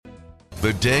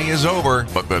The day is over,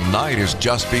 but the night has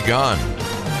just begun.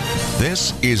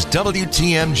 This is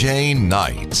WTMJ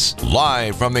Nights,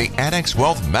 live from the Annex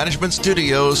Wealth Management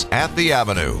Studios at the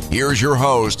Avenue. Here's your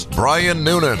host, Brian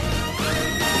Noonan.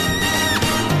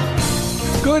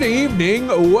 Good evening.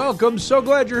 Welcome. So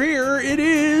glad you're here. It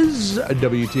is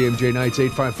WTMJ Nights.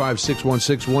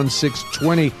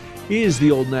 855-616-1620 is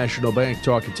the Old National Bank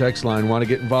talk and text line. Want to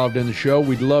get involved in the show?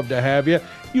 We'd love to have you.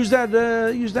 Use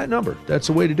that number. That's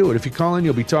the way to do it. If you call in,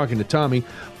 you'll be talking to Tommy.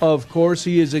 Of course,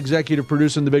 he is executive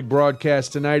producing the big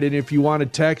broadcast tonight, and if you want to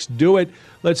text, do it.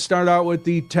 Let's start out with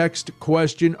the text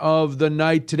question of the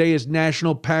night. Today is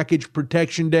National Package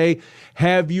Protection Day.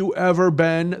 Have you ever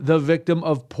been the victim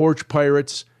of porch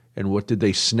pirates? And what did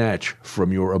they snatch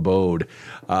from your abode?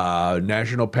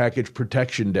 National Package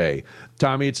Protection Day.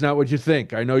 Tommy, it's not what you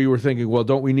think. I know you were thinking, well,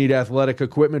 don't we need athletic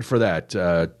equipment for that?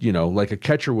 Like a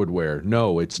catcher would wear.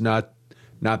 No, it's not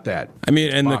that. I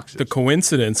mean, and the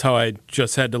coincidence how I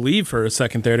just had to leave for a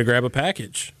second there to grab a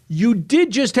package. You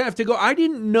did just have to go. I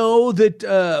didn't know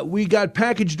that we got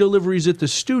package deliveries at the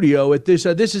studio at this.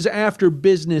 This is after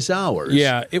business hours.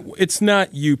 Yeah, it's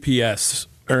not UPS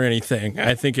or anything.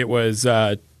 I think it was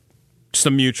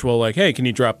some mutual, like, hey, can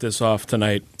you drop this off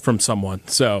tonight from someone?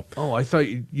 So, I thought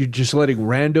you're just letting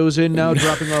randos in now,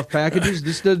 dropping off packages.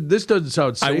 This doesn't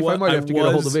sound safe. I might have to get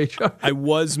a hold of HR. I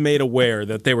was made aware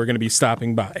that they were going to be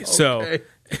stopping by, so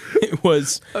it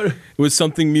was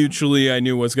something mutually I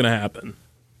knew was going to happen.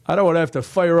 I don't want to have to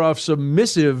fire off some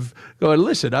missive going,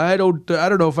 listen, I don't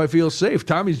know if I feel safe.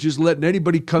 Tommy's just letting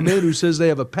anybody come in who says they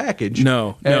have a package.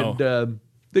 No.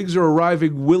 Things are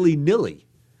arriving willy-nilly.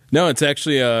 No, it's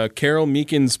actually a Carol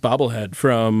Meekins bobblehead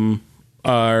from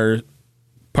our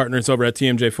partners over at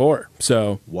TMJ4.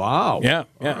 So wow, yeah.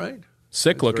 All right,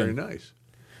 sick That's looking. Very nice.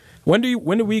 When do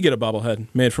we get a bobblehead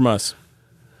made from us?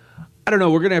 I don't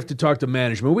know. We're gonna have to talk to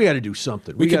management. We got to do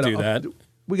something. We got to do that.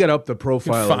 We got to up the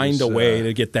profile. Find a way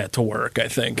to get that to work. I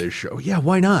think this show. Yeah,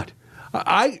 why not?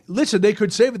 Listen. They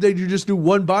could save it. They could just do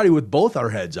one body with both our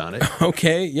heads on it.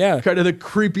 Okay, yeah. Kind of the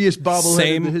creepiest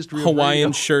bobblehead in the history of radio.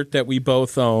 Hawaiian shirt that we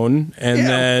both own, and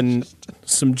then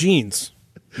some jeans.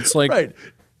 It's like right.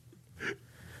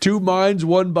 Two minds,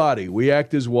 one body. We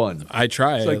act as one. I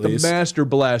try. It's like the master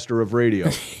blaster of radio.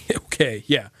 Okay,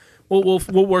 yeah. We'll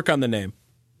work on the name.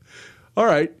 All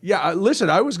right. Yeah, listen,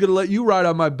 I was going to let you ride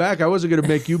on my back. I wasn't going to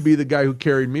make you be the guy who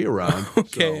carried me around.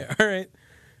 Okay, all right.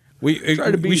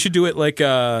 We should do it like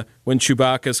when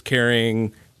Chewbacca's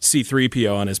carrying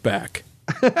C-3PO on his back.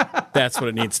 That's what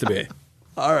it needs to be.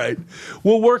 All right.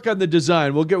 We'll work on the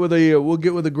design. We'll get with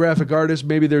a graphic artist.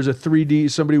 Maybe there's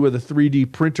somebody with a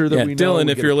 3D printer that we know. Dylan,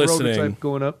 if you're listening,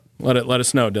 going up. Let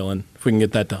us know, Dylan, if we can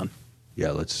get that done.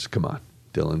 Yeah, come on,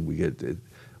 Dylan. We got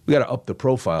to up the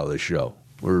profile of this show.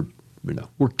 We're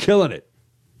killing it.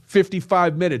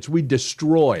 55 minutes, we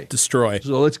destroy.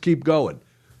 So let's keep going.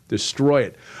 Destroy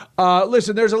it.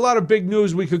 Listen, there's a lot of big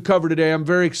news we could cover today. I'm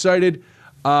very excited.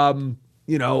 I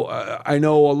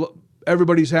know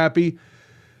everybody's happy.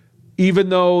 Even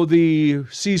though the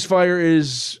ceasefire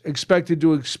is expected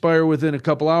to expire within a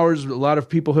couple hours, a lot of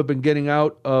people have been getting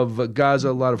out of Gaza.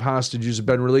 A lot of hostages have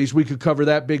been released. We could cover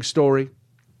that big story.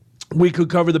 We could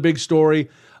cover the big story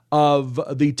of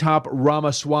the top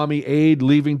Ramaswamy aide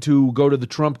leaving to go to the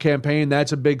Trump campaign.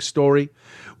 That's a big story.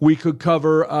 We could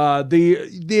cover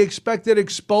the expected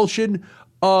expulsion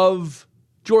of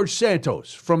George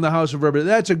Santos from the House of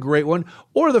Representatives. That's a great one.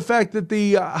 Or the fact that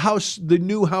the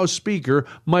new House Speaker,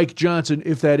 Mike Johnson,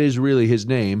 if that is really his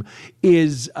name,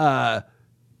 he's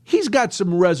got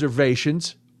some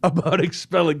reservations about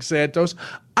expelling Santos.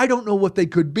 I don't know what they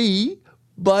could be,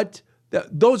 but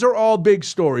those are all big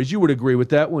stories. You would agree with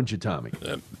that, wouldn't you, Tommy?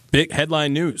 Big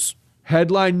headline news.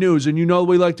 Headline news, and you know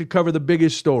we like to cover the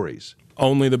biggest stories.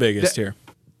 Only the biggest here.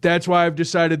 That's why I've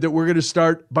decided that we're going to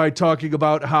start by talking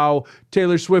about how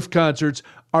Taylor Swift concerts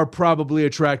are probably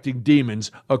attracting demons,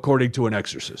 according to an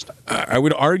exorcist. I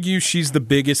would argue she's the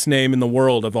biggest name in the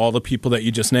world of all the people that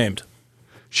you just named.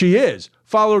 She is,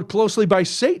 followed closely by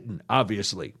Satan,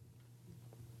 obviously.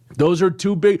 Those are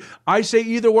two big. I say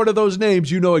either one of those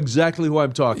names, you know exactly who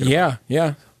I'm talking about.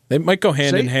 Yeah. They might go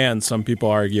hand in hand, some people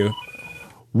argue.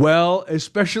 Well,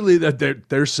 especially that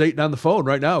there's Satan on the phone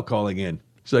right now calling in.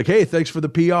 It's like, hey, thanks for the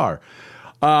PR.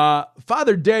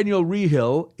 Father Daniel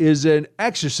Rehill is an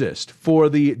exorcist for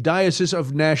the Diocese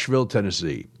of Nashville,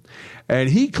 Tennessee. And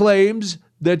he claims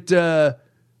that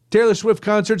Taylor Swift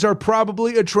concerts are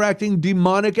probably attracting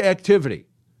demonic activity.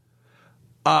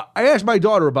 I asked my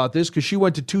daughter about this because she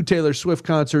went to 2 Taylor Swift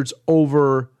concerts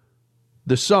over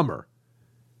the summer.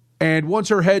 And once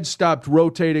her head stopped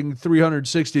rotating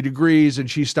 360 degrees and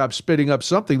she stopped spitting up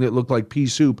something that looked like pea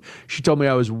soup, she told me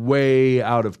I was way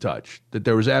out of touch, that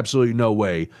there was absolutely no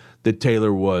way that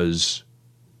Taylor was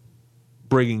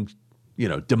bringing,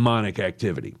 demonic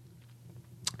activity.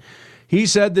 He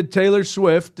said that Taylor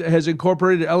Swift has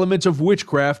incorporated elements of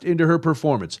witchcraft into her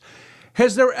performance.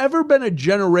 Has there ever been a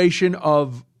generation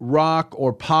of rock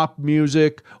or pop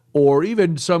music or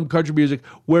even some country music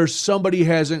where somebody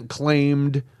hasn't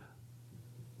claimed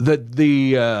that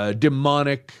the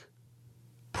demonic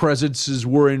presences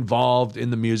were involved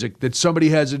in the music, that somebody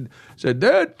hasn't said,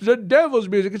 that's the devil's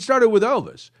music? It started with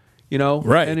Elvis,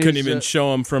 Right. And couldn't even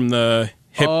show him from the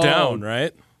hip down,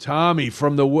 right? Tommy,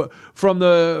 from the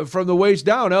waist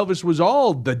down, Elvis was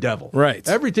all the devil. Right.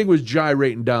 Everything was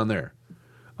gyrating down there.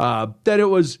 That it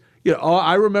was,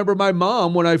 I remember my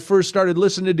mom when I first started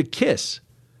listening to Kiss.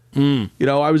 I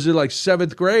was in like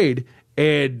 7th grade,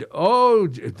 and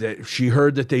she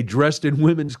heard that they dressed in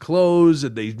women's clothes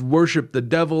and they worshiped the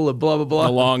devil and blah, blah, blah.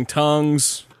 The long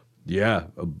tongues. Yeah,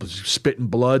 spitting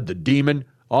blood, the demon,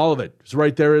 all of it. It's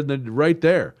right there, right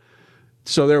there.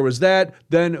 So there was that.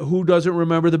 Then who doesn't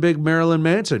remember the big Marilyn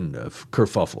Manson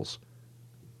kerfuffles?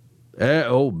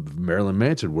 Marilyn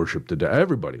Manson worshipped the devil.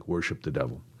 Everybody worshipped the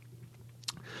devil.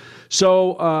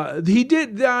 So he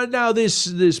did. Now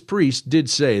this priest did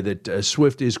say that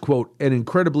Swift is, quote, an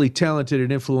incredibly talented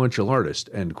and influential artist,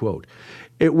 end quote.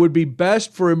 It would be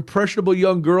best for impressionable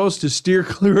young girls to steer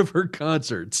clear of her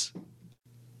concerts.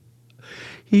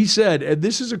 He said, and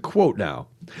this is a quote now.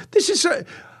 This is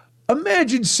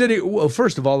imagine sitting. Well,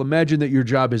 first of all, imagine that your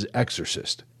job is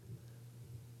exorcist.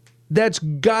 That's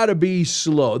got to be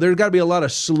slow. There's got to be a lot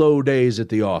of slow days at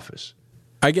the office.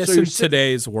 I guess in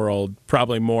today's world,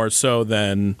 probably more so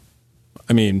than,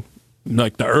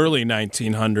 like the early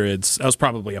 1900s, that was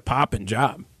probably a poppin'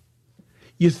 job.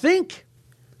 You think?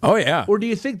 Oh, yeah. Or do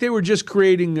you think they were just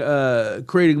creating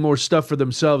more stuff for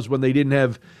themselves when they didn't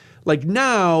have, like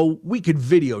now we could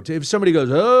videotape. If somebody goes,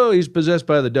 oh, he's possessed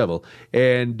by the devil,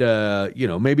 and,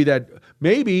 maybe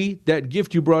that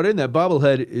gift you brought in, that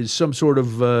bobblehead, is some sort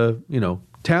of,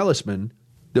 talisman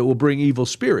that will bring evil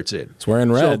spirits in. It's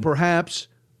wearing red. So perhaps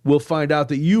we'll find out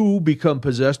that you become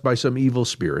possessed by some evil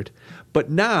spirit. But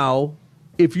now,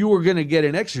 if you were going to get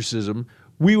an exorcism,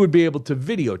 we would be able to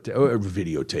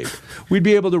videotape. We'd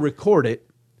be able to record it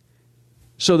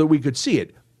so that we could see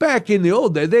it. Back in the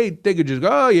old day, they could just go,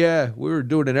 oh, yeah, we were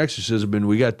doing an exorcism and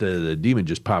we got the demon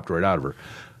just popped right out of her.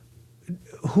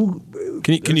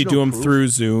 Can you do them through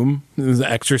Zoom? The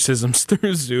exorcisms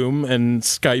through Zoom and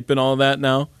Skype and all that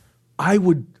now? I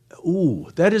would. Ooh,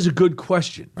 that is a good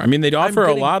question. They'd offer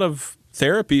a lot of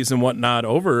therapies and whatnot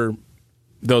over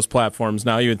those platforms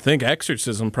now. You would think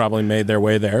exorcism probably made their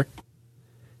way there.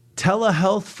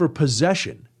 Telehealth for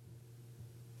possession.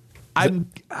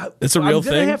 It's a real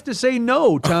thing? I'm going to have to say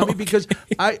no, Tommy, because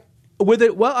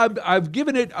I've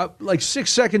given it like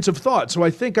 6 seconds of thought, so I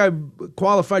think I'm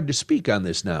qualified to speak on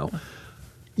this now.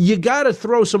 You got to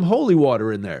throw some holy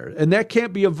water in there, and that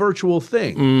can't be a virtual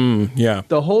thing. Yeah.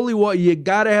 The holy water, you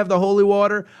got to have the holy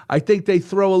water. I think they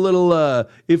throw a little,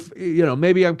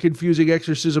 maybe I'm confusing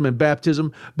exorcism and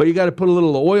baptism, but you got to put a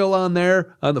little oil on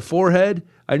there on the forehead.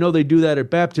 I know they do that at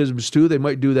baptisms too. They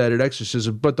might do that at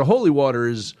exorcism, but the holy water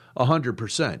is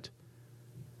 100%.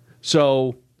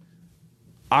 So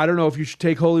I don't know if you should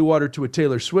take holy water to a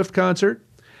Taylor Swift concert.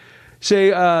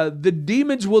 Say the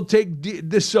demons will take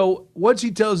this. So once he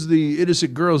tells the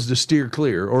innocent girls to steer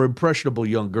clear, or impressionable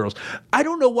young girls, I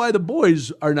don't know why the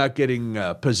boys are not getting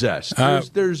possessed.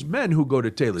 There's men who go to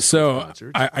Taylor Swift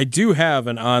concerts. I do have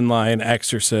an online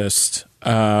exorcist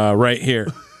right here.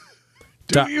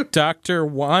 Do you? Dr.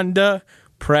 Wanda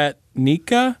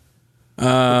Pratnika.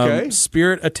 Okay.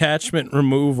 Spirit attachment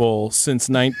removal since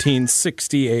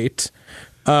 1968.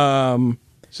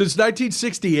 Since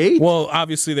 1968? Well,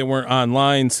 obviously they weren't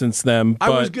online since then.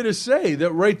 But I was going to say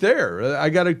that right there. I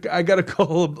got to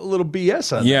call a little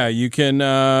BS on that. Yeah, you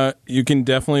can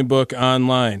definitely book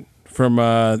online from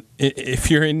if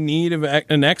you're in need of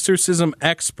an exorcism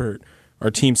expert.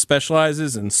 Our team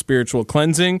specializes in spiritual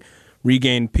cleansing,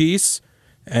 regain peace,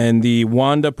 and the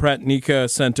Wanda Pratnika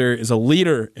Center is a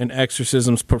leader in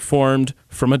exorcisms performed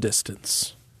from a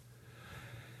distance.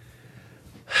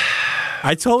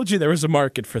 I told you there was a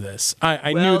market for this.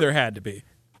 I knew there had to be.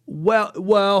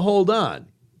 Well, hold on.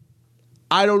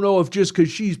 I don't know if just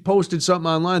because she's posted something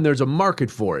online, there's a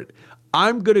market for it.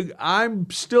 I'm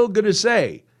still gonna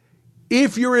say,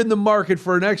 if you're in the market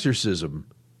for an exorcism,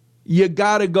 you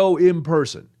gotta go in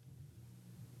person.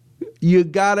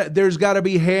 There's gotta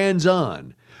be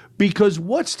hands-on. Because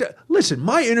listen,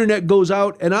 my internet goes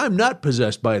out and I'm not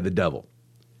possessed by the devil.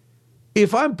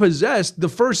 if I'm possessed, the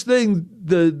first thing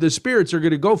the spirits are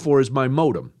going to go for is my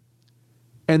modem.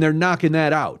 And they're knocking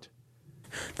that out.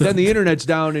 Then the internet's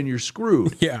down and you're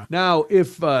screwed. Yeah. Now,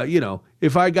 if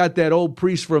I got that old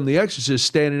priest from The Exorcist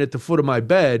standing at the foot of my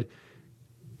bed,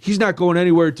 he's not going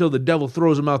anywhere until the devil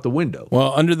throws him out the window.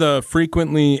 Well, under the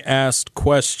frequently asked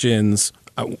questions,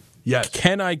 yes,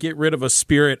 can I get rid of a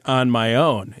spirit on my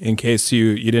own in case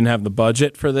you didn't have the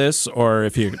budget for this, or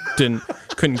if you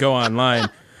couldn't go online?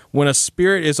 When a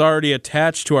spirit is already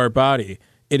attached to our body,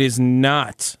 it is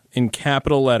not, in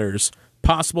capital letters,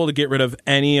 possible to get rid of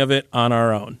any of it on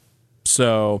our own.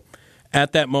 So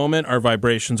at that moment, our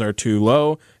vibrations are too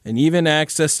low, and even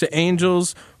access to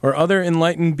angels or other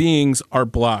enlightened beings are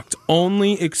blocked.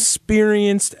 Only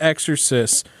experienced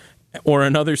exorcists or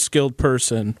another skilled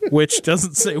person, which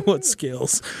doesn't say what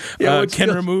skills, can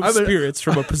remove spirits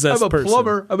from a possessed person. I'm a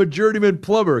plumber. I'm a journeyman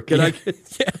plumber. Can I get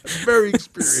very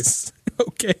experienced?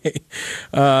 Okay.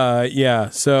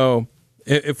 So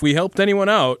if we helped anyone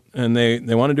out and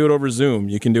they want to do it over Zoom,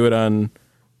 you can do it on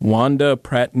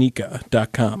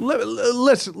WandaPratnica.com.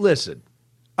 Listen.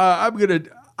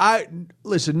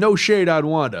 Listen, no shade on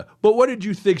Wanda, but what did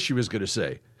you think she was going to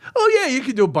say? Oh, yeah, you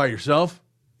can do it by yourself.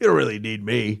 You don't really need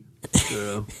me.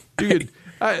 I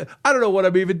don't know what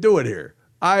I'm even doing here.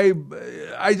 I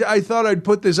thought I'd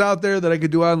put this out there that I could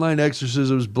do online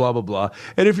exorcisms, blah, blah, blah.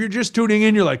 And if you're just tuning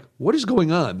in, you're like, what is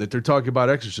going on that they're talking about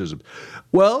exorcism?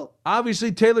 Well,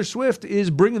 obviously Taylor Swift is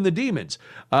bringing the demons.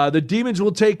 The demons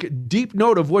will take deep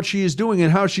note of what she is doing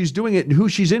and how she's doing it and who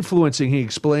she's influencing, he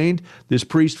explained, this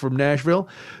priest from Nashville.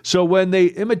 So when they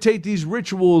imitate these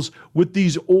rituals with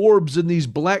these orbs and these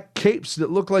black capes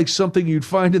that look like something you'd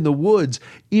find in the woods,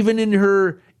 even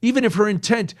if her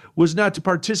intent was not to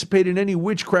participate in any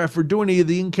witchcraft or do any of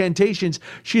the incantations,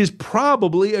 she is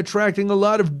probably attracting a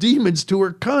lot of demons to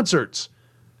her concerts.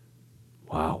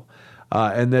 Wow.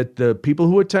 And that the people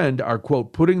who attend are,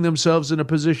 quote, putting themselves in a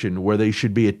position where they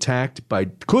should be attacked by,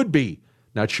 could be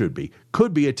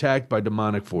attacked by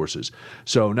demonic forces.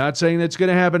 So not saying that's going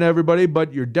to happen to everybody,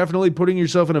 but you're definitely putting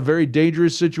yourself in a very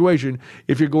dangerous situation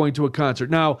if you're going to a concert.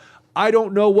 Now, I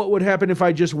don't know what would happen if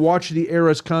I just watched the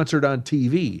Eras concert on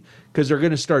TV, because they're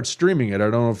going to start streaming it. I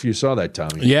don't know if you saw that,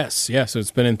 Tommy. Yes. So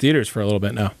it's been in theaters for a little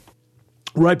bit now.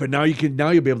 Right, but now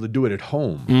you'll be able to do it at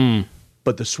home.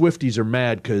 But the Swifties are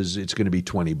mad because it's going to be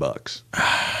 $20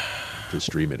 to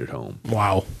stream it at home.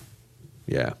 Wow.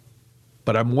 Yeah,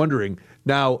 but I'm wondering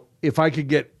now if I could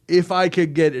get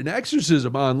an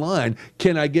exorcism online,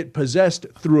 can I get possessed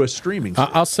through a streaming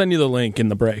service? I'll send you the link in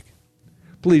the break.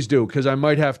 Please do, because I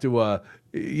might have to,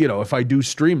 if I do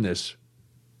stream this,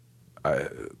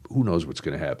 who knows what's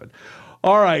going to happen.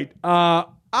 All right.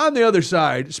 On the other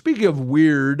side, speaking of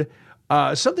weird,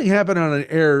 something happened on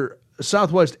an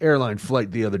Southwest airline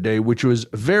flight the other day, which was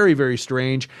very, very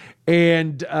strange.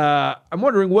 And I'm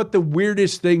wondering what the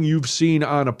weirdest thing you've seen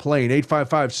on a plane.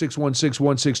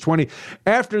 855-616-1620.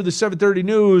 After the 7:30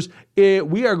 news,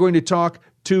 we are going to talk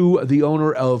to the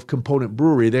owner of Component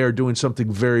Brewery. They are doing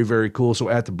something very, very cool. So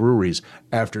at the Breweries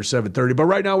after 7:30. But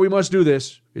right now we must do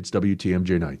this. It's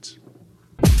WTMJ Nights.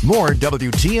 More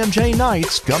WTMJ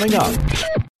Nights coming up.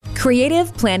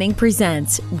 Creative Planning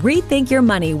presents Rethink Your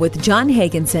Money with John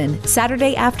Hagenson,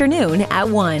 Saturday afternoon at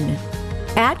 1.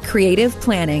 At Creative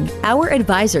Planning, our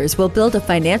advisors will build a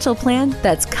financial plan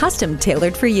that's custom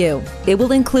tailored for you. It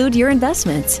will include your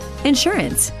investments,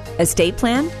 insurance, estate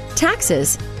plan,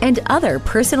 taxes, and other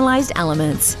personalized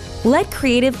elements. Let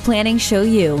Creative Planning show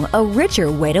you a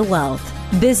richer way to wealth.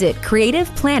 Visit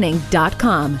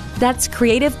creativeplanning.com. That's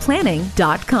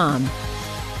creativeplanning.com.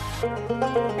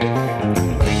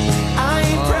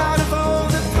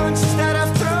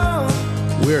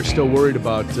 We are still worried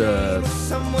about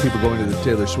people going to the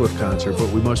Taylor Swift concert, but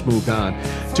we must move on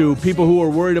to people who are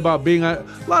worried about being a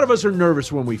lot of us are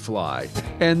nervous when we fly,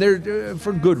 and they're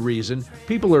for good reason.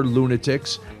 People are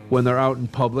lunatics when they're out in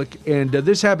public, and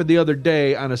this happened the other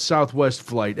day on a Southwest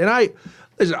flight. And I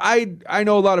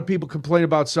know a lot of people complain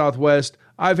about Southwest.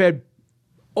 I've had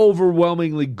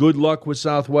overwhelmingly good luck with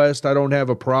Southwest. I don't have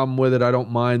a problem with it. I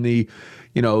don't mind the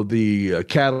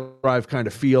cattle drive kind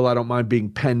of feel. I don't mind being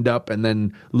penned up and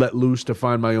then let loose to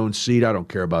find my own seat. I don't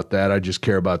care about that. I just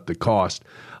care about the cost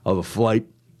of a flight.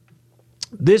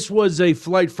 This was a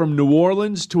flight from New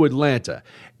Orleans to Atlanta,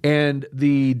 and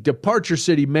the departure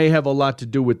city may have a lot to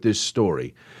do with this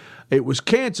story. It was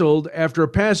canceled after a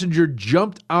passenger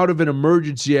jumped out of an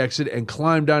emergency exit and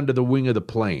climbed onto the wing of the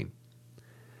plane.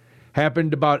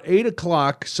 Happened about 8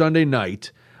 o'clock Sunday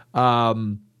night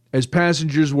as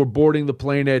passengers were boarding the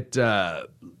plane at the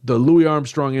Louis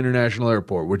Armstrong International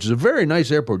Airport, which is a very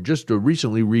nice airport, just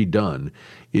recently redone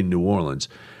in New Orleans.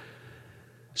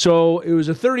 So it was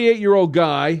a 38-year-old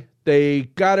guy. They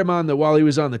got him while he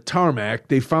was on the tarmac.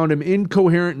 They found him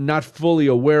incoherent and not fully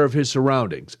aware of his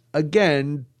surroundings.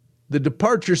 Again, the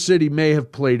departure city may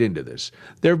have played into this.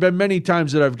 There have been many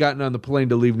times that I've gotten on the plane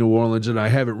to leave New Orleans and I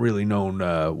haven't really known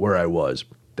where I was.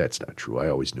 That's not true. I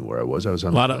always knew where I was. I was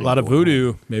on a lot of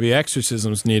voodoo, maybe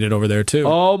exorcisms needed over there too.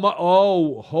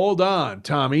 Hold on,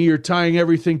 Tommy. You're tying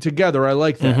everything together. I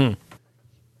like that. Mm-hmm.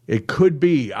 It could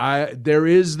be. There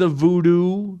is the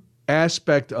voodoo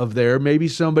aspect of there. Maybe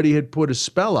somebody had put a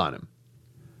spell on him.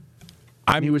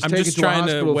 I'm just trying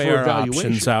to weigh our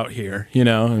options out here. You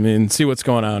know, I mean, see what's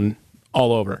going on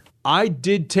all over. I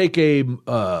did take a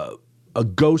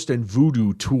ghost and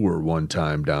voodoo tour one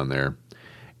time down there,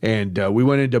 and we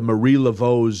went into Marie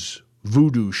Laveau's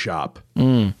voodoo shop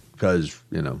because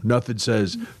nothing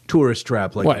says tourist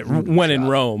trap like when in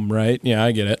Rome, right? Yeah,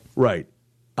 I get it. Right.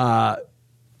 I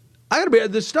gotta be.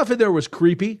 The stuff in there was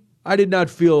creepy. I did not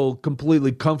feel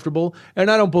completely comfortable, and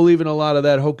I don't believe in a lot of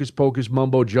that hocus pocus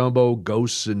mumbo jumbo,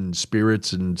 ghosts and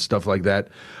spirits and stuff like that.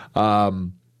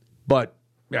 But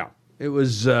yeah, it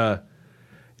was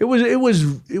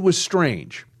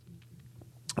strange.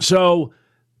 So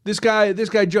this guy,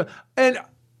 and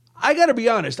I got to be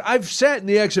honest, I've sat in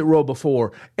the exit row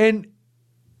before, and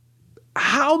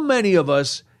how many of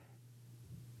us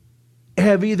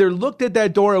have either looked at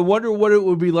that door and wondered what it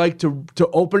would be like to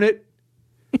open it?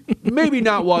 Maybe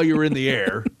not while you're in the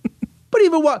air, but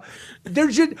even while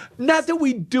there's just not that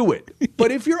we do it.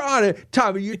 But if you're on it,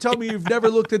 Tommy, you tell me you've never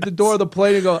looked at the door of the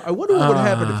plane and go, I wonder what would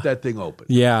happen if that thing opened.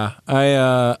 Yeah,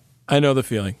 I know the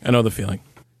feeling.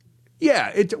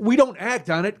 Yeah, we don't act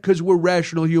on it because we're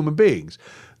rational human beings.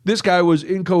 This guy was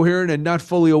incoherent and not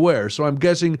fully aware, so I'm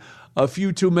guessing a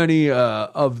few too many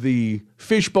of the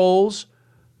fish bowls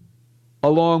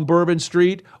along Bourbon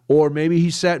Street, or maybe he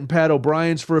sat in Pat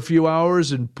O'Brien's for a few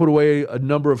hours and put away a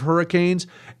number of hurricanes.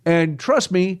 And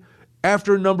trust me,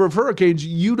 after a number of hurricanes,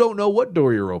 you don't know what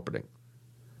door you're opening.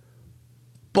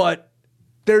 But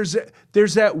there's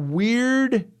that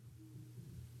weird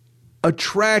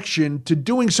attraction to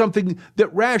doing something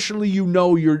that rationally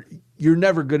you're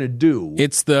never going to do.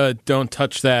 It's the don't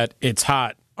touch that, it's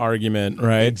hot argument,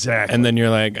 right? Exactly. And then you're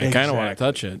like, I kind of want to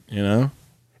touch it,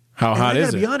 How hot is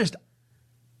it? I gotta be honest,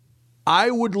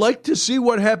 I would like to see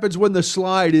what happens when the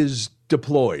slide is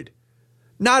deployed.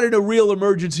 Not in a real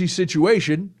emergency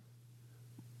situation,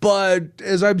 but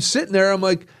as I'm sitting there, I'm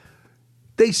like,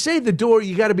 they say the door,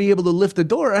 you got to be able to lift the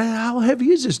door. How heavy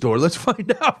is this door? Let's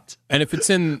find out. And if it's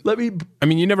you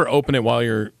never open it while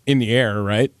you're in the air,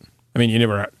 right? I mean, you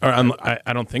never,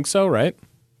 I don't think so, right?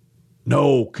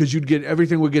 No, because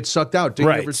everything would get sucked out. Did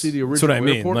you ever see the original That's what I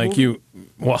mean. Like movie?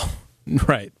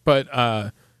 Right. But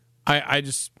I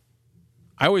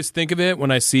always think of it when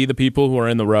I see the people who are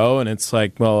in the row, and it's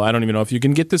like, well, I don't even know if you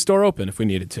can get this door open if we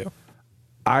needed to.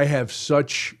 I have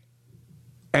such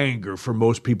anger for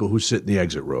most people who sit in the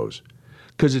exit rows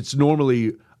because it's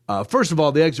normally, first of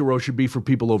all, the exit row should be for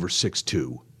people over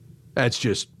 6'2". That's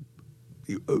just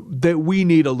that we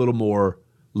need a little more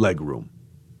leg room.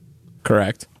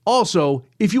 Correct. Also,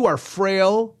 if you are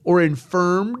frail or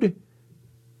infirmed,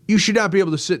 you should not be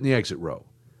able to sit in the exit row.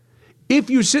 If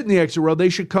you sit in the exit row, they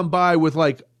should come by with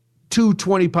like 2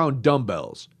 20-pound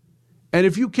dumbbells. And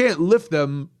if you can't lift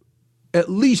them at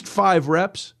least 5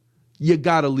 reps, you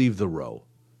got to leave the row.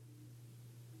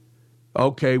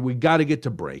 Okay, we got to get to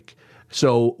break.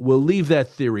 So we'll leave that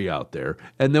theory out there,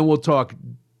 and then we'll talk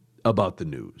about the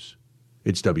news.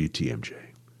 It's WTMJ.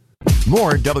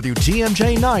 More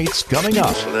WTMJ Nights coming up.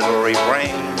 This little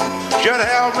refrain should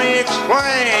help me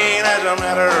explain. As a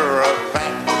matter of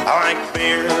fact, I like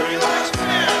beer.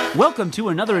 Welcome to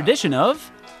another edition of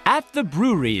At the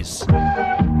Breweries.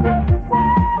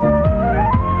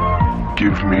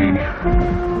 Give me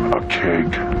a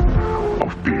keg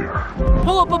of beer.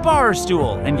 Pull up a bar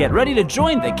stool and get ready to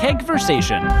join the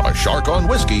keg-versation. A shark on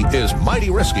whiskey is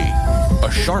mighty risky. A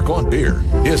shark on beer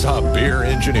is a beer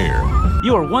engineer.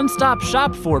 Your one-stop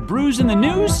shop for brews in the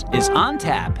news is on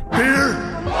tap. Beer,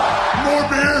 more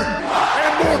beer,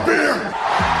 and more beer.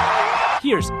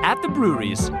 Here's At the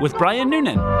Breweries with Brian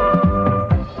Noonan.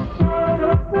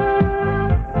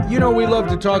 We love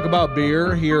to talk about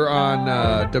beer here on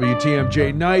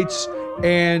WTMJ Nights,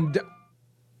 and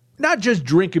not just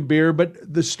drinking beer,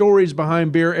 but the stories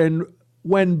behind beer. And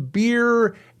when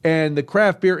beer and the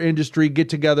craft beer industry get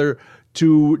together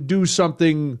to do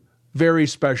something very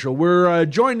special. We're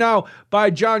joined now by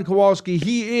John Kowalski.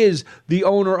 He is the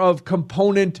owner of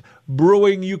Component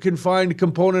Brewing, you can find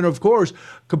Component, of course.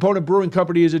 Component Brewing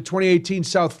Company is at 2018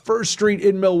 South 1st Street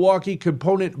in Milwaukee.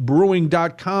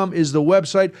 ComponentBrewing.com is the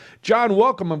website. John,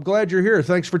 welcome. I'm glad you're here.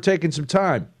 Thanks for taking some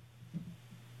time.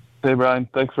 Hey, Brian.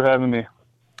 Thanks for having me.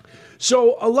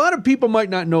 So a lot of people might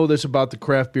not know this about the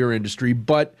craft beer industry,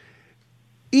 but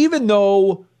even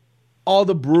though all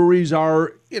the breweries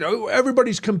are,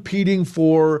 everybody's competing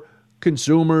for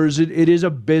consumers, it is a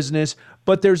business,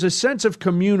 but there's a sense of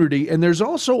community, and there's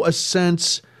also a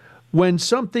sense when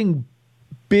something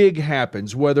big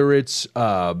happens, whether it's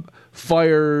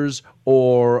fires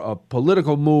or a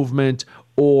political movement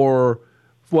or,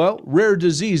 rare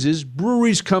diseases,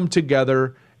 breweries come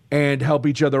together and help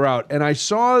each other out. And I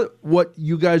saw what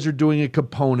you guys are doing at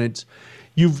Component.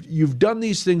 You've done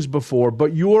these things before,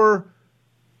 but you're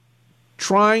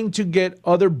trying to get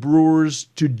other brewers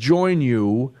to join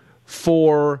you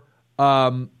for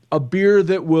a beer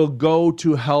that will go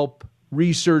to help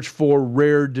research for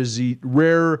rare diseases,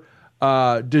 rare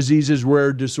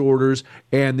disorders,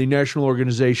 and the National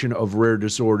Organization of Rare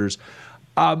Disorders.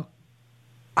 How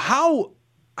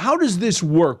does this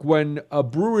work when a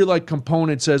brewery like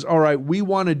Component says, all right, we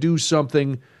want to do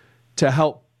something to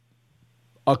help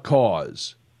a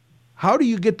cause? How do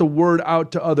you get the word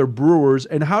out to other brewers,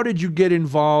 and how did you get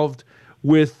involved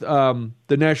with the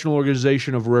National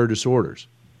Organization of Rare Disorders?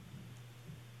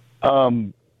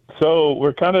 So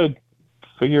we're kind of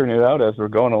figuring it out as we're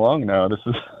going along now. This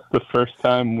is the first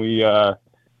time we've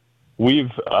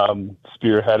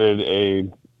spearheaded a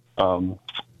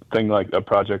thing like a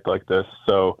project like this.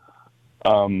 So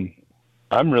I'm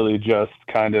really just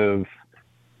kind of,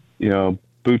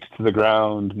 boots to the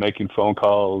ground, making phone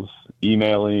calls,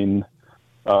 emailing,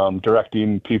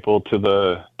 directing people to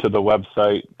the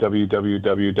website,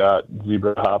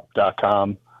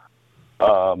 www.zebrahop.com,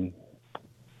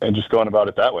 and just going about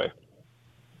it that way.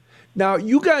 Now,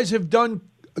 you guys have done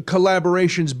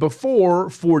collaborations before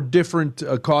for different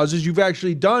causes. You've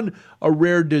actually done a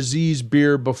rare disease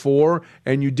beer before,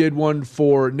 and you did one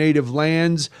for native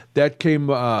lands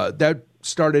that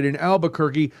started in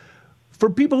Albuquerque. For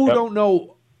people who don't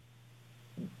know,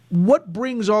 what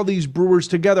brings all these brewers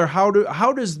together?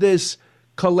 How does this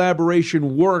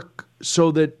collaboration work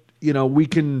so that we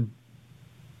can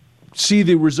see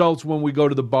the results when we go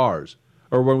to the bars,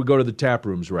 or when we go to the tap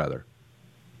rooms rather?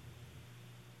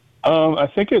 I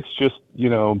think it's just,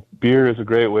 beer is a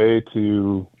great way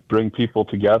to bring people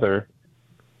together.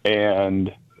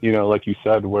 And, like you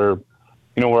said, we're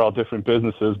all different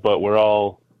businesses, but we're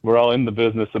all in the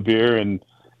business of beer and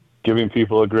giving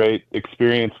people a great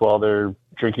experience while they're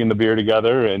drinking the beer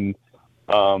together. And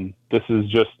this is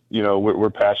just, we're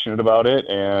passionate about it,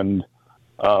 and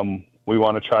we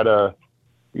want to try to,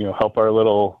 help our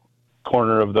little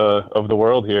corner of the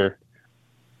world here.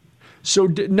 So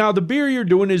now the beer you're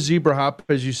doing is Zebra Hop,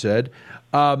 as you said.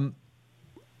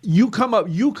 You come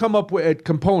up with, at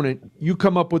Component, you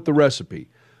come up with the recipe.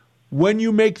 When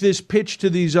you make this pitch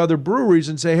to these other breweries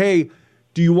and say, hey,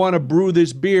 do you want to brew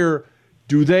this beer?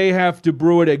 Do they have to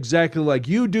brew it exactly like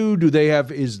you do?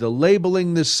 Is the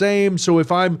labeling the same? So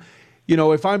if I'm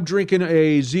drinking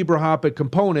a Zebra Hop at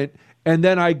Component and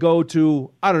then I go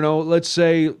to, I don't know, let's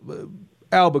say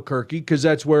Albuquerque, because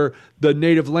that's where the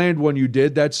native land one you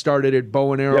did, that started at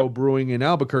Bow and Arrow Brewing in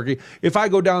Albuquerque. If I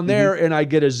go down there and I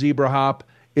get a Zebra Hop,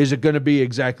 is it going to be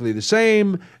exactly the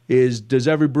same? Does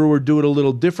every brewer do it a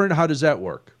little different? How does that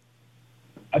work?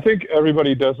 I think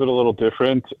everybody does it a little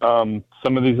different.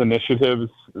 Some of these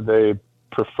initiatives, they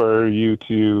prefer you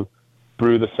to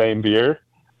brew the same beer.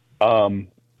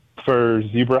 For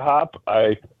Zebra Hop,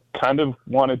 I kind of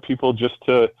wanted people just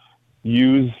to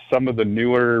use some of the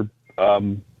newer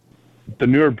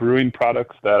brewing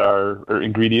products that or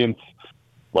ingredients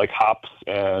like hops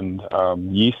and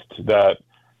yeast that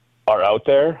are out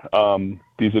there.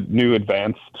 These new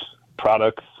advanced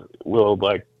products will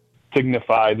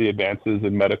signify the advances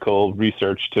in medical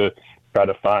research to try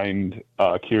to find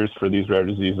cures for these rare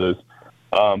diseases.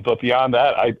 But beyond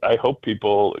that, I hope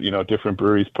people, different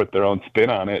breweries put their own spin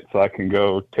on it, so I can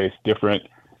go taste the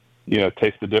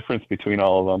difference between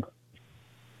all of them.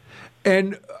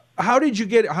 And how'd you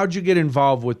get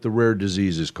involved with the rare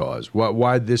diseases cause?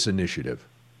 Why this initiative?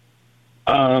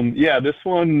 This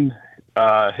one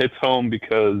hits home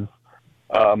because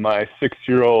my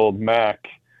 6-year-old Mac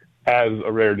has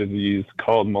a rare disease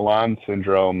called Milan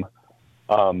syndrome.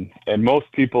 And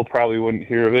most people probably wouldn't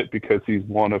hear of it because he's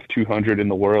one of 200 in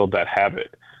the world that have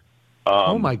it.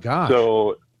 Oh my gosh.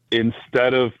 So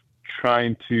instead of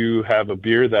trying to have a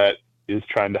beer that is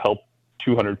trying to help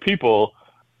 200 people,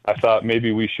 I thought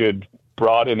maybe we should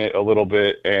broaden it a little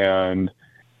bit and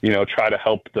try to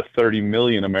help the 30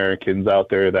 million Americans out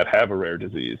there that have a rare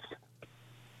disease.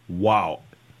 Wow.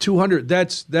 200,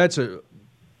 that's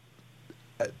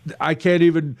I can't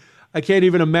even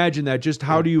imagine that. Just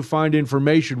how do you find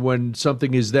information when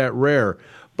something is that rare?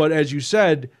 But as you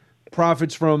said,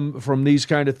 profits from these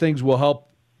kind of things will help,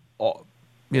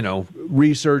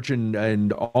 research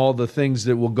and all the things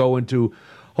that will go into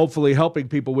hopefully helping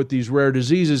people with these rare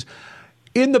diseases.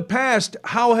 In the past,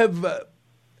 how have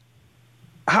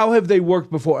they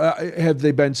worked before? Have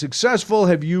they been successful?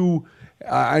 Have you?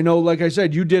 I know, like I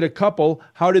said, you did a couple.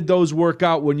 How did those work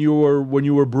out when you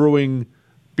were brewing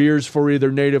beers for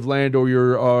either Native Land or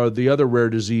your the other rare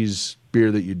disease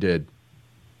beer that you did?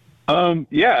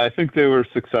 Yeah, I think they were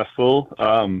successful.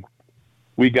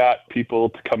 We got people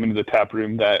to come into the tap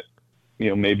room that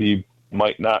maybe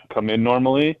might not come in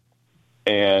normally,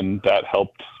 and that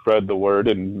helped spread the word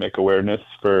and make awareness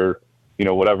for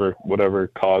whatever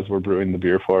cause we're brewing the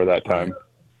beer for that time.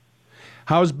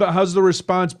 How's the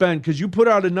response been? Because you put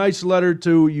out a nice letter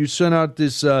you sent out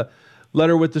this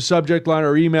letter with the subject line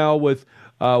or email with,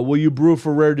 will you brew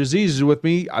for rare diseases with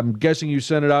me? I'm guessing you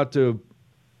sent it out to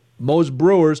most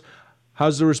brewers.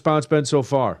 How's the response been so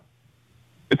far?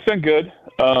 It's been good.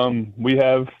 We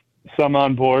have some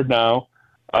on board now.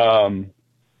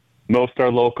 Most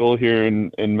are local here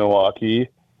in Milwaukee.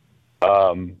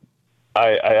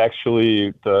 I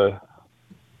actually, the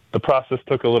process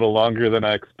took a little longer than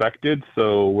I expected,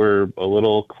 so we're a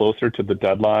little closer to the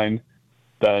deadline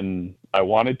than I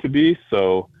wanted to be.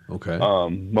 So okay.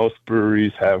 Most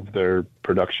breweries have their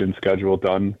production schedule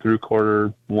done through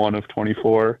Q1 of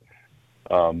 24.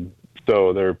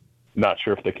 So they're not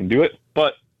sure if they can do it,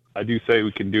 but I do say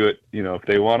we can do it. If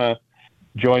they want to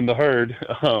join the herd,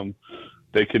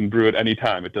 they can brew it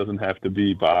anytime. It doesn't have to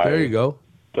be by there you go.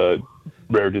 The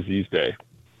rare disease day.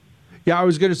 Yeah, I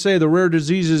was going to say the rare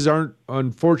diseases aren't,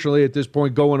 unfortunately, at this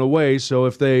point going away. So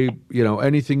if they,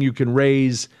 anything you can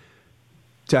raise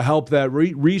to help that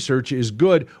research is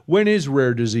good. When is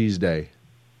Rare Disease Day?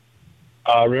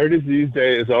 Rare Disease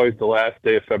Day is always the last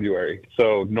day of February.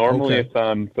 So normally It's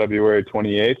on February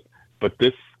 28th, but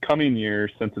this coming year,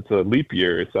 since it's a leap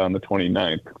year, it's on the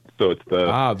 29th. So it's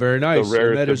very nice.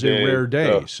 The that is a rare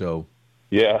day. So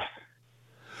yeah.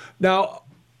 Now,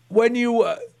 when you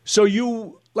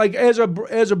like as a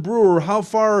brewer, how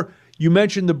far? You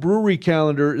mentioned the brewery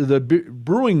calendar, the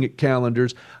brewing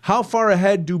calendars. How far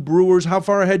ahead do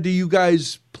you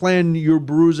guys plan your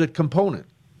brews at Component?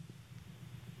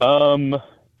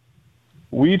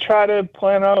 We try to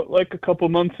plan out like a couple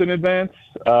months in advance,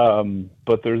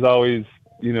 but there's always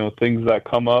things that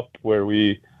come up where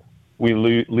we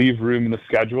leave room in the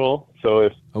schedule. So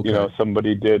if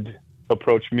somebody did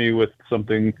approach me with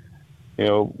something,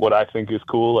 what I think is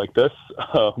cool like this,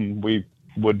 we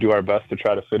would do our best to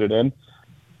try to fit it in.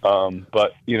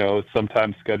 But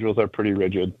sometimes schedules are pretty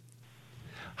rigid.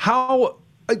 How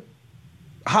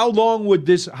long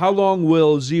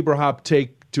will Zebra Hop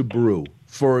take to brew?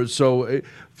 For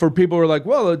people who are like,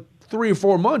 well, 3 or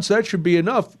 4 months, that should be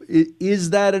enough.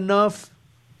 Is that enough?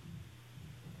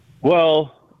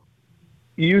 Well,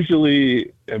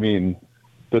 usually,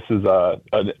 this is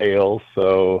an ale,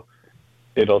 so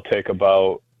it'll take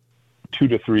about 2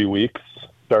 to 3 weeks,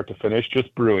 start to finish,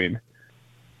 just brewing.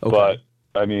 Okay.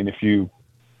 But if you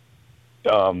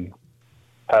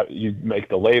you make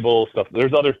the label stuff,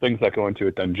 there's other things that go into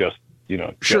it than just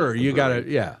Sure, you got it,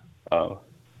 yeah.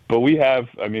 But we have,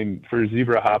 for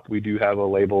Zebra Hop, we do have a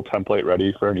label template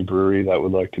ready for any brewery that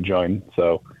would like to join.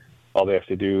 So all they have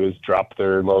to do is drop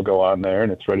their logo on there,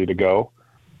 and it's ready to go.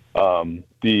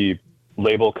 The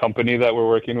label company that we're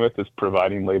working with is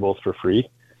providing labels for free.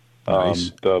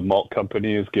 Nice. The malt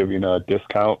company is giving a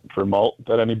discount for malt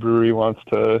that any brewery wants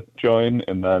to join.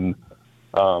 And then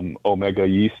Omega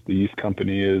Yeast, the yeast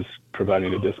company, is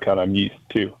providing a discount on yeast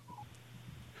too.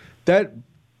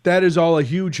 That is all a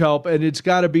huge help, and that's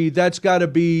got to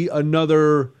be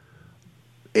another.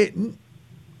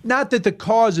 Not that the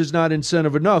cause is not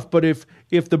incentive enough, but if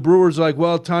the brewer's like,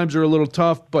 well, times are a little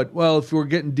tough, but well, if we're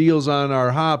getting deals on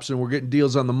our hops and we're getting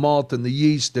deals on the malt and the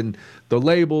yeast and the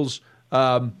labels,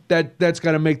 that's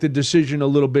got to make the decision a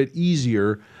little bit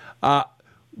easier.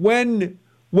 When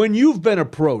you've been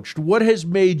approached, what has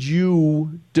made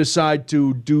you decide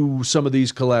to do some of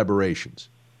these collaborations?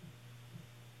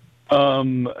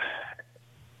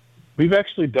 We've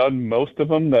actually done most of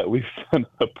them that we've been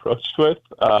approached with.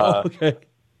 Okay.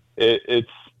 It's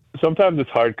sometimes it's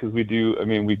hard because we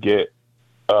get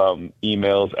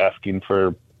emails asking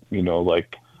for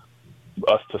like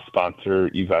us to sponsor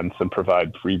events and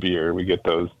provide free beer. We get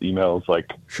those emails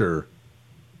like sure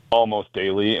almost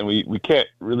daily, and we can't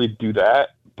really do that.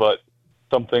 But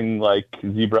something like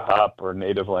Zebra Hop or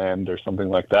Native Land or something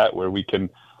like that, where we can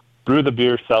brew the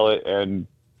beer, sell it, and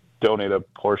donate a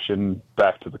portion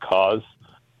back to the cause,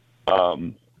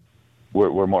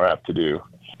 we're more apt to do.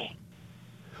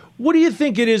 What do you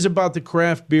think it is about the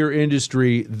craft beer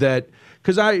industry that,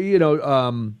 because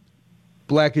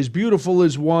Black is Beautiful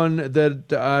is one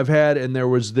that I've had, and there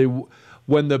was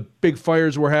when the big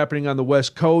fires were happening on the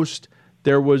West Coast,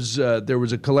 there was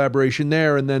a collaboration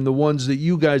there, and then the ones that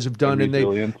you guys have done, and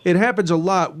it happens a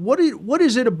lot. What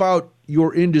is it about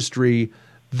your industry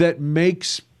that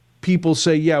makes people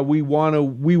say, yeah, we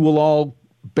will all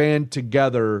band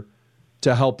together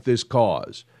to help this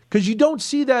cause? Because you don't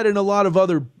see that in a lot of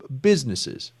other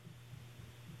businesses.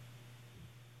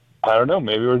 I don't know.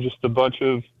 Maybe we're just a bunch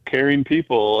of caring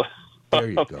people. There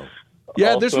you go.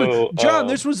 Yeah, Also,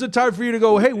 this was the time for you to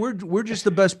go, hey, we're just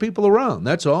the best people around.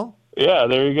 That's all. Yeah,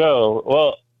 there you go.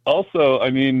 Well, also, I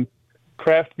mean,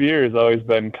 craft beer has always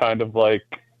been kind of like,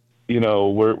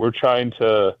 we're trying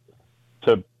to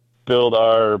build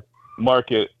our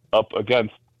market up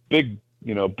against big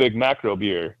macro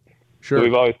beer. Sure. So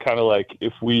we've always kind of like,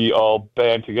 if we all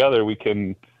band together, we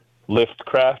can lift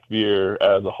craft beer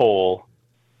as a whole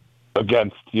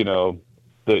against,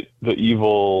 the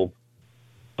evil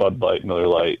Bud Light, Miller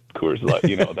Lite, Coors Light,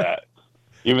 that.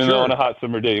 Even Sure. though on a hot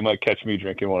summer day, you might catch me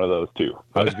drinking one of those too.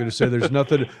 I was going to say there's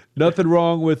nothing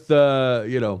wrong with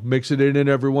mixing it in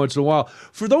every once in a while.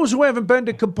 For those who haven't been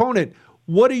to Component,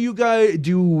 what do you guys do?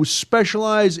 You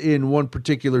specialize in one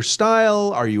particular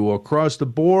style? Are you across the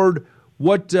board?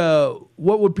 What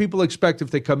would people expect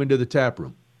if they come into the tap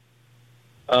room?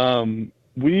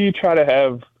 We try to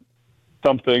have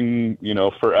something,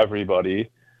 for everybody.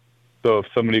 So if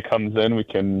somebody comes in, we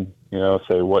can,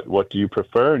 say, what do you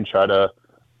prefer, and try to,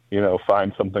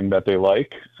 find something that they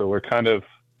like. So we're kind of,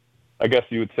 I guess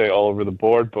you would say, all over the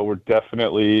board, but we're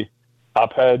definitely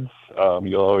hop heads.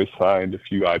 You'll always find a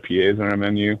few IPAs on our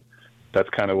menu. That's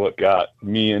kind of what got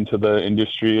me into the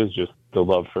industry, is just the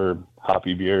love for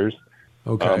hoppy beers.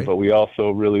 Okay. But we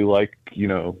also really like,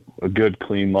 a good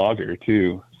clean lager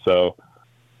too. So,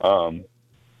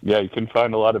 you can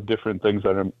find a lot of different things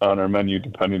on our menu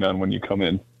depending on when you come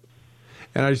in.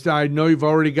 And I know you've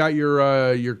already got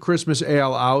your Christmas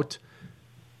ale out.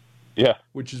 Yeah.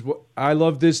 Which is what I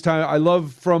love this time. I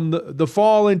love from the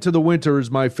fall into the winter is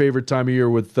my favorite time of year,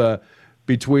 with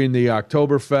between the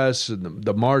Oktoberfest and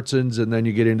the Martins, and then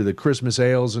you get into the Christmas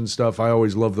ales and stuff. I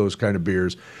always love those kind of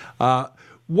beers.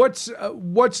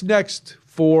 What's next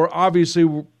for, obviously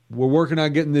we're working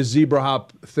on getting this Zebra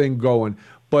Hop thing going,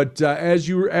 but as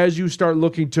you start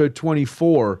looking to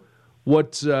 24,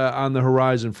 what's on the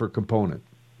horizon for Component?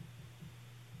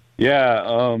 Yeah,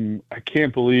 I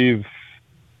can't believe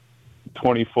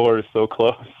 24 is so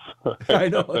close. I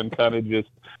know. And kind of just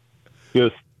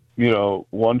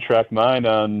one track mind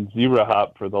on Zebra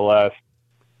Hop for the last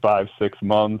 5-6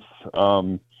 months.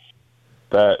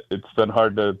 That it's been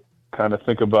hard to kind of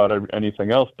think about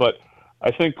anything else, but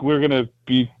I think we're going to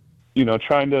be,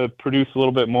 trying to produce a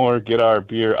little bit more, get our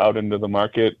beer out into the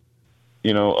market, a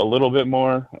little bit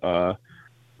more.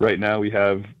 Right now we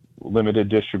have limited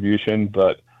distribution,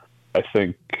 but I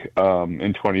think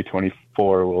in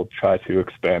 2024 we'll try to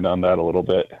expand on that a little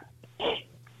bit.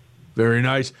 Very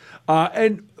nice.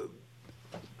 And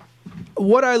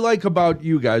what I like about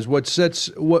you guys,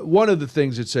 one of the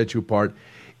things that sets you apart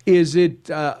is it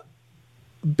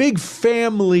big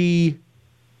family,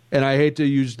 and I hate to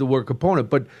use the word component,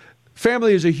 but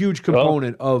family is a huge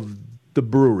component of the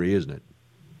brewery, isn't it?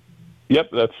 Yep,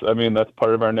 that's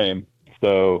part of our name.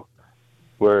 So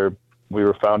we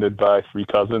were founded by 3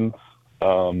 cousins.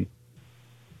 2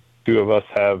 of us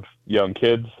have young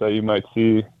kids that you might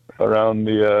see around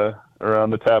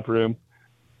the tap room.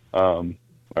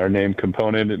 Our name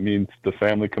Component, it means the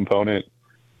family component.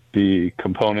 The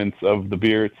components of the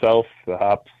beer itself, the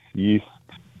hops, yeast,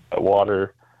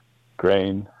 water,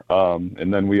 grain,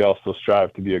 and then we also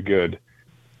strive to be a good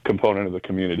component of the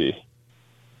community.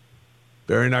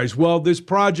 Very nice. Well, this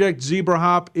project, Zebra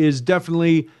Hop, is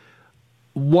definitely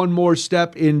one more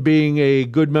step in being a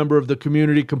good member of the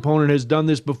community. Component has done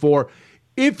this before.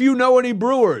 If you know any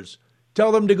brewers,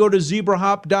 tell them to go to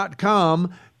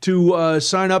zebrahop.com to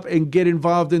sign up and get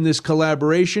involved in this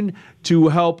collaboration to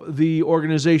help the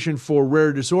Organization for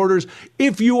Rare Disorders.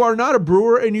 If you are not a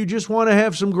brewer and you just want to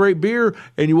have some great beer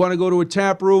and you want to go to a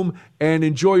tap room and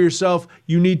enjoy yourself,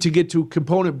 you need to get to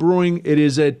Component Brewing. It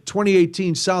is at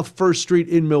 2018 South 1st Street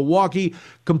in Milwaukee.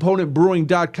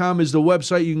 ComponentBrewing.com is the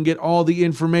website. You can get all the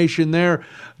information there.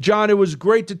 John, it was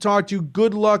great to talk to you.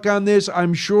 Good luck on this.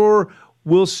 I'm sure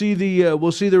we'll see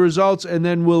the results, and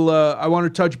then I want to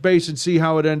touch base and see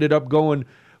how it ended up going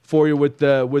for you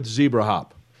with Zebra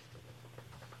Hop.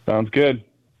 Sounds good.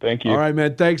 Thank you. All right,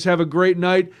 man. Thanks. Have a great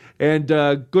night, and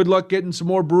good luck getting some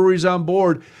more breweries on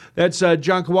board. That's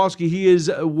John Kowalski. He is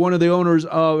one of the owners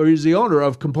or he's the owner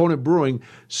of Component Brewing.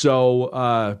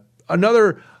 So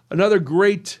another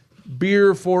great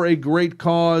beer for a great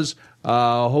cause.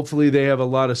 Hopefully they have a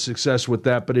lot of success with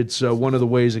that, but it's one of the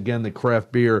ways, again, that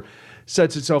craft beer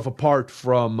sets itself apart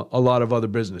from a lot of other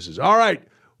businesses. All right.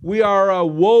 We are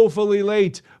woefully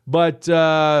late, but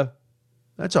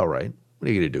that's all right. What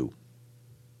are you going to do?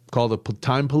 Call the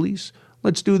time police?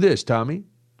 Let's do this, Tommy.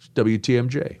 It's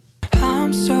WTMJ.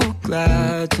 I'm so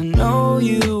glad to know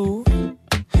you.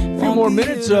 A few more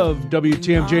minutes of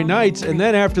WTMJ Nights, and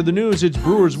then after the news, it's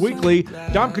Brewers Weekly.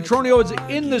 Dom Cotroneo is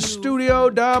in the studio.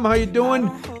 Dom, how you doing?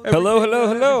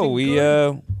 Hello.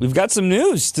 We've got some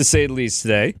news, to say the least,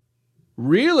 today.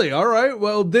 Really? All right.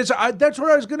 Well, that's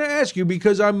what I was going to ask you,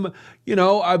 because I've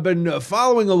been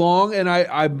following along, and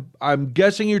I'm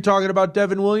guessing you're talking about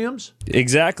Devin Williams?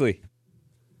 Exactly.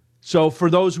 So for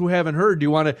those who haven't heard, do you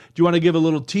want to give a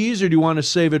little tease, or do you want to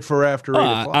save it for after 8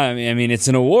 o'clock? I mean, it's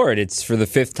an award. It's for the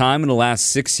 5th time in the last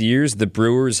 6 years the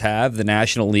Brewers have the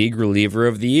National League Reliever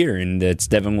of the Year, and it's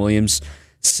Devin Williams'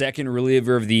 second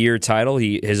Reliever of the Year title.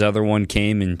 His other one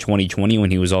came in 2020 when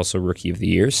he was also Rookie of the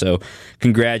Year. So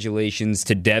congratulations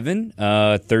to Devin.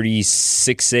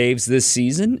 36 saves this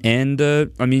season, and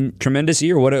tremendous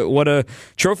year. What a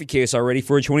trophy case already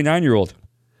for a 29-year-old.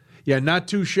 Yeah, not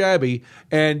too shabby.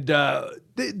 And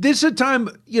this is a time,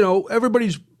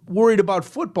 everybody's worried about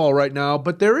football right now,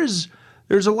 but there's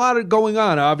a lot going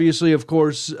on. Obviously, of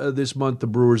course, this month the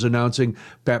Brewers announcing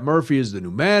Pat Murphy is the new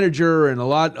manager, and a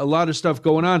lot of stuff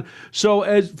going on. So,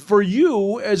 as for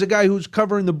you, as a guy who's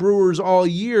covering the Brewers all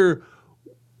year,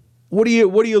 what are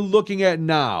you looking at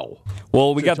now?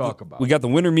 Well, we got the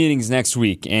winter meetings next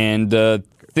week, and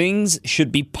things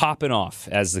should be popping off,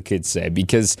 as the kids say,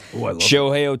 because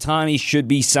Shohei Ohtani should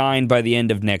be signed by the end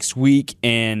of next week,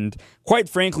 and quite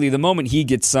frankly, the moment he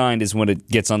gets signed is when it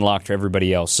gets unlocked for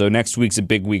everybody else. So next week's a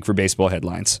big week for baseball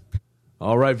headlines.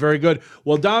 All right, very good.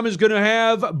 Well, Dom is going to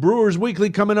have Brewers Weekly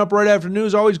coming up right after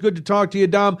news. Always good to talk to you,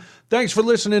 Dom. Thanks for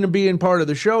listening and being part of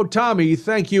the show. Tommy,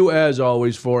 thank you, as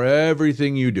always, for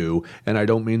everything you do, and I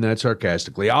don't mean that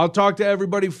sarcastically. I'll talk to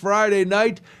everybody Friday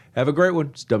night. Have a great one.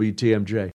 It's WTMJ.